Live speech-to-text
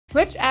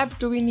Which app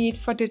do we need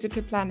for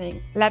digital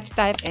planning? Let's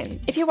dive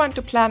in. If you want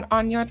to plan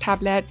on your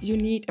tablet, you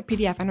need a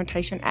PDF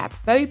annotation app.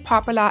 Very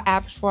popular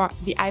apps for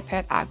the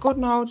iPad are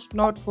GoodNotes,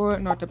 Noteful,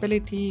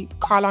 Notability,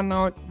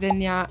 ColorNote,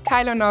 Zinnia,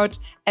 KiloNote,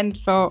 and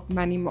so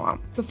many more.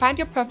 To find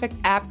your perfect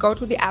app, go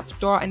to the App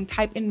Store and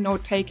type in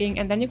note-taking,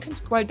 and then you can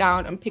scroll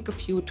down and pick a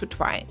few to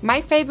try.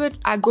 My favorites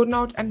are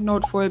GoodNotes and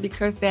Noteful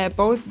because they're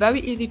both very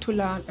easy to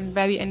learn and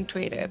very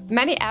intuitive.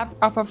 Many apps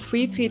offer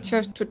free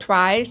features to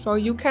try, so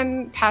you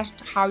can test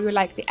how you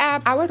like the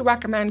app. I would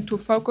recommend to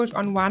focus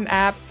on one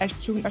app as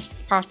soon as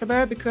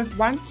possible because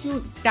once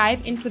you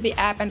dive into the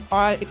app and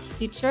all its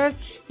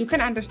features, you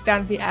can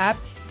understand the app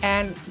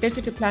and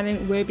digital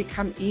planning will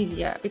become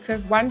easier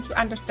because once you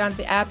understand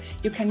the app,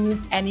 you can use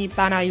any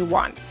planner you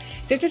want.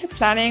 Digital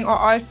planning or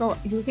also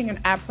using an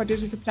app for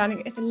digital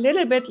planning is a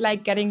little bit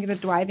like getting the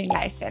driving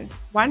license.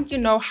 Once you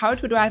know how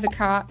to drive a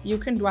car, you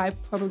can drive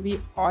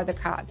probably all the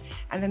cars.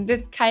 And in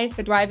this case,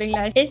 the driving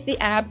license is the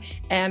app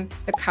and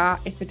the car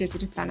is the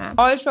digital planner.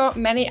 Also,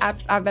 many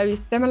apps are very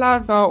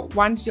similar, so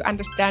once you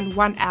understand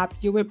one app,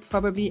 you will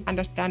probably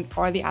understand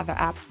all the other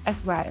apps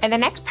as well. In the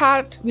next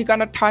part, we're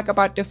gonna talk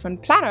about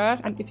different planners,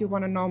 and if you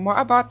want to know more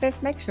about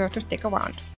this, make sure to stick around.